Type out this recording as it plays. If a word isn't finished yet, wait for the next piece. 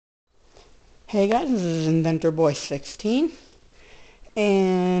Hey guys, this is Inventor Boy 16,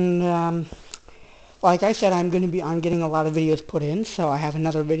 and like I said, I'm getting a lot of videos put in, so I have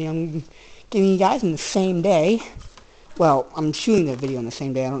another video I'm giving you guys in the same day. Well, I'm shooting the video in the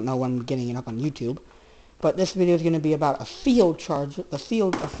same day. I don't know when I'm getting it up on YouTube, but this video is going to be about a field charger, a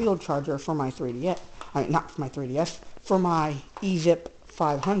field charger for my 3DS. Not for my 3DS, for my Ezip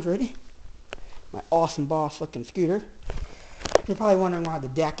 500, my awesome boss looking scooter. You're probably wondering why the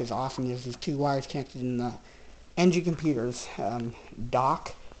deck is awesome. There's these two wires connected in the engine computer's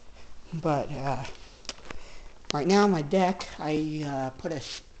dock. But right now my deck, I put a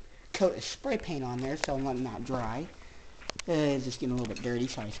coat of spray paint on there, so I'm letting that dry. It's just getting a little bit dirty,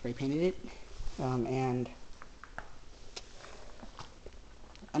 so I spray painted it. And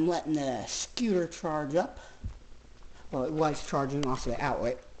I'm letting the scooter charge up. Well, it was charging off the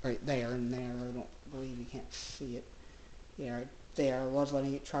outlet right there and there. I don't believe you can't see it. Yeah, right there. I was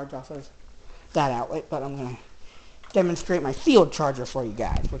letting it charge off of that outlet, but I'm going to demonstrate my field charger for you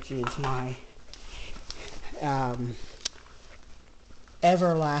guys, which is my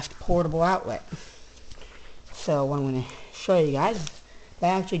Everlast portable outlet. So what I'm going to show you guys,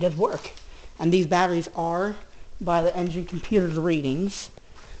 that actually does work. And these batteries are by the engine computer's readings.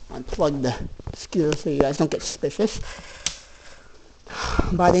 Unplug the scooter so you guys don't get suspicious.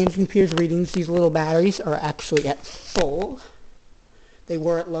 By the engine computer's readings, these little batteries are actually at full. They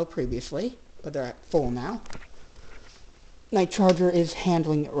were at low previously, but they're at full now. My charger is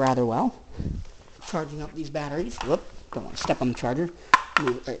handling it rather well. Charging up these batteries. Whoop, don't want to step on the charger.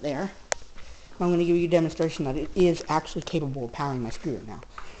 Move it right there. I'm going to give you a demonstration that it is actually capable of powering my scooter now.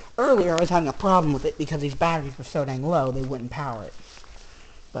 Earlier, I was having a problem with it because these batteries were so dang low, they wouldn't power it.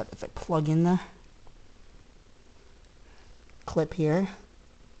 But if I plug in the clip here,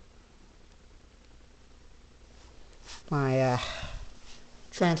 my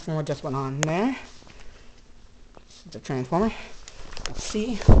transformer just went on there. This is the transformer. Let's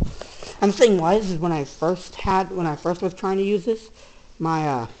see. And the thing was, is when I first was trying to use this,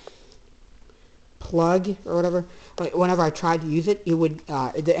 my plug or whatever, whenever I tried to use it, it would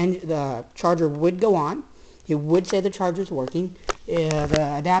the charger would go on. It would say the charger's working.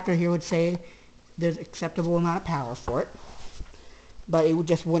 The adapter here would say there's acceptable amount of power for it, but it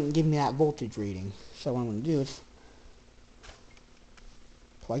just wouldn't give me that voltage reading. So what I'm going to do is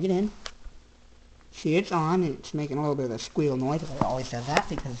plug it in. See, it's on, and it's making a little bit of a squeal noise. It always does that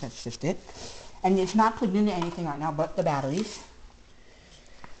because that's just it. And it's not plugged into anything right now but the batteries.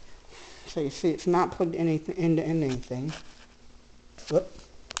 So you see, it's not plugged into anything. Whoop.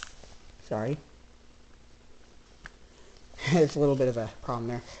 Sorry. There's a little bit of a problem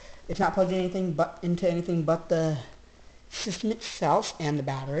there. It's not plugged into anything but the system itself and the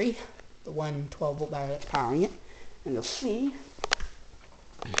battery. The one 12-volt battery that's powering it. And you'll see,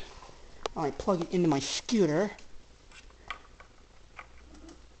 I plug it into my scooter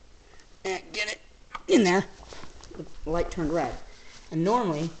and get it in there. The light turned red. And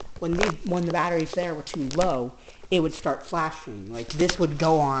normally, when the batteries there were too low, it would start flashing. Like this would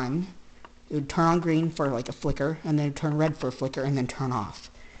go on. It would turn on green for like a flicker, and then turn red for a flicker, and then turn off.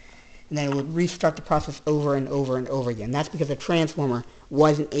 And then it would restart the process over and over and over again. That's because the transformer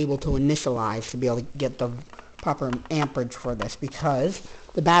wasn't able to initialize to be able to get the proper amperage for this, because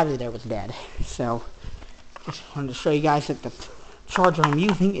the battery there was dead. So, just wanted to show you guys that the charger I'm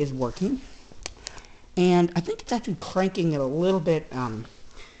using is working. And I think it's actually cranking it a little bit,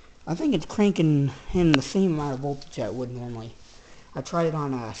 I think it's cranking in the same amount of voltage that it would normally. I tried it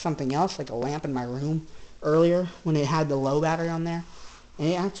on something else, like a lamp in my room earlier, when it had the low battery on there, and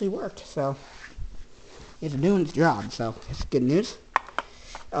it actually worked. So, it's doing its job, so it's good news.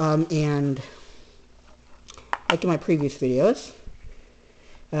 And like in my previous videos,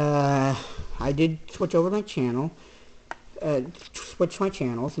 I did switch over my channel, switch my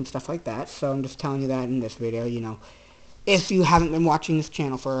channels and stuff like that, so I'm just telling you that in this video, you know. If you haven't been watching this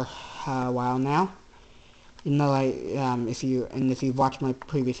channel for a while now, you know, if you've watched my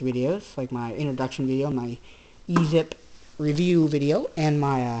previous videos, like my introduction video, my Ezip review video, and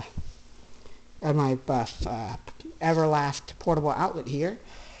my Everlast portable outlet here,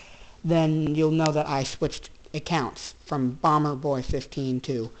 then you'll know that I switched accounts from Bomber Boy 15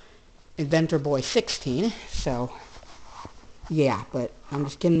 to Inventor Boy 16. So yeah, but I'm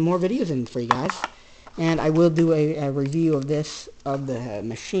just getting more videos in for you guys, and I will do a review of the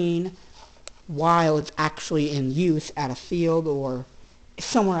machine while it's actually in use at a field or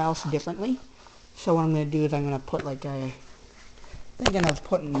somewhere else differently. So what I'm going to do is I'm going to put thinking of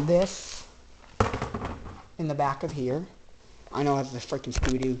putting this in the back of here. I know it's the freaking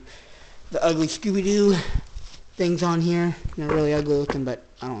Scooby-Doo, the ugly Scooby-Doo things on here. They're really ugly looking, but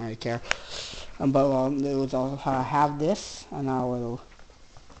I don't really care. But I'll have this, and I will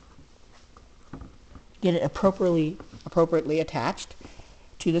get it appropriately attached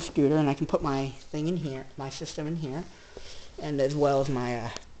to the scooter, and I can put my thing in here, my system in here, and as well as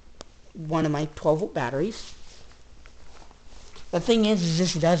my one of my 12-volt batteries. The thing is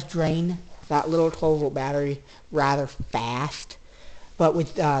this does drain that little 12-volt battery rather fast, but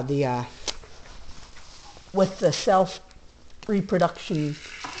with the self-reproduction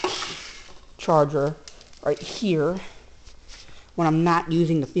charger right here, when I'm not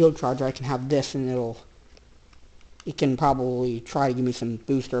using the field charger, I can have this, and it can probably try to give me some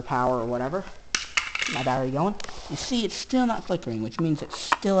booster power or whatever. Get my battery going. You see, it's still not flickering, which means it's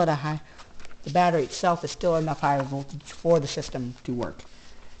still at a high. The battery itself is still enough higher voltage for the system to work,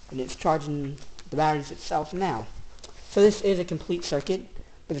 and it's charging the batteries itself now. So this is a complete circuit.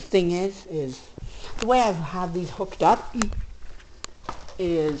 But the thing is the way I have these hooked up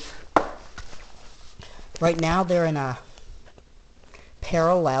is right now they're in a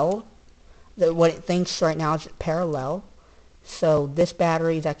parallel. What it thinks right now is parallel. So this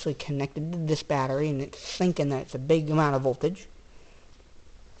battery is actually connected to this battery, and it's thinking that it's a big amount of voltage.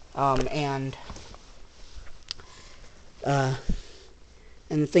 And the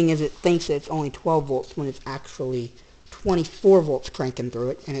thing is, it thinks that it's only 12 volts when it's actually 24 volts cranking through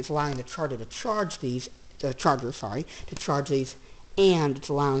it, and it's allowing the charger to charge these, and it's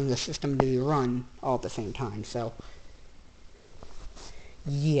allowing the system to run all at the same time. So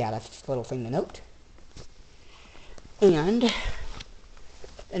yeah, that's just a little thing to note. And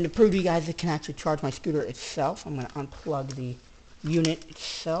to prove to you guys it can actually charge my scooter itself, I'm going to unplug the unit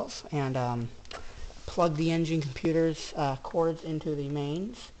itself and plug the engine computer's cords into the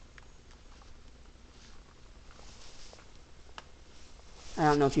mains. I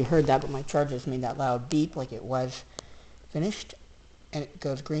don't know if you heard that, but my charger just made that loud beep like it was finished, and it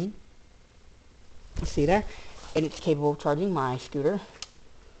goes green. You see there? And it's capable of charging my scooter.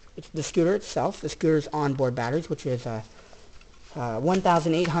 It's the scooter itself, the scooter's onboard batteries, which is a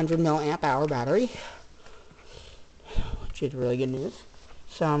 1,800 milliamp hour battery, which is really good news.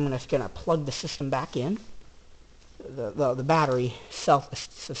 So I'm just gonna plug the system back in, the battery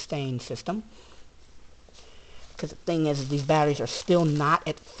self-sustained system. Because the thing is, these batteries are still not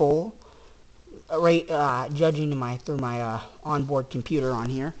at full rate, judging through my onboard computer on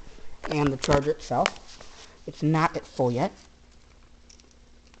here, and the charger itself. It's not at full yet.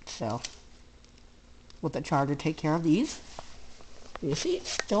 So let the charger take care of these. You see,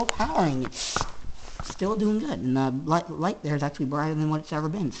 it's still powering. It's still doing good, and the light there is actually brighter than what it's ever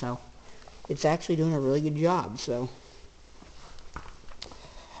been. So it's actually doing a really good job. So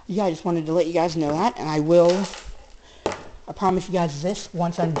yeah, I just wanted to let you guys know that, and I promise you guys this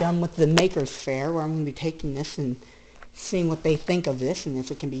once I'm done with the Makers Fair, where I'm going to be taking this and seeing what they think of this, and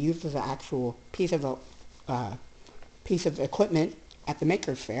if it can be used as an actual piece of equipment at the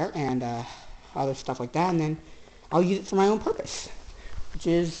Makers Fair, and other stuff like that, and then I'll use it for my own purpose, which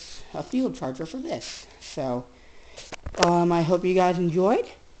is a field charger for this. So I hope you guys enjoyed.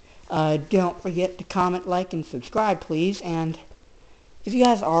 Don't forget to comment, like, and subscribe, please. And if you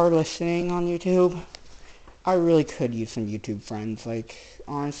guys are listening on YouTube, I really could use some YouTube friends. Like,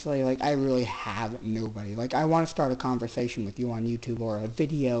 honestly, like, I really have nobody. Like, I want to start a conversation with you on YouTube, or a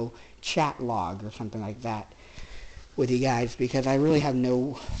video chat log or something like that with you guys, because I really have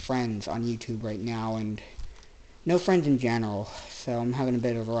no friends on YouTube right now, and no friends in general. So I'm having a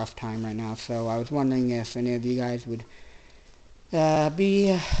bit of a rough time right now. So I was wondering if any of you guys would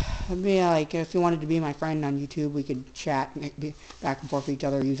be like, if you wanted to be my friend on YouTube, we could chat back and forth with each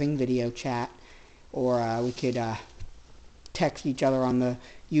other using video chat, or we could text each other on the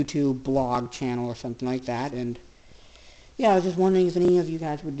YouTube blog channel or something like that. And yeah, I was just wondering if any of you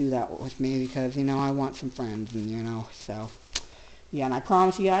guys would do that with me, because, you know, I want some friends, and, you know, so yeah. And I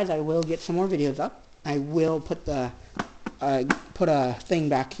promise you guys, I will get some more videos up. I will put put a thing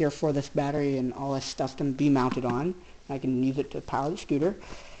back here for this battery and all this stuff to be mounted on. I can use it to power the scooter.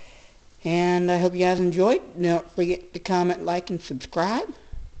 And I hope you guys enjoyed. Don't forget to comment, like, and subscribe.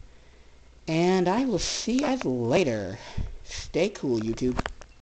 And I will see you guys later. Stay cool, YouTube.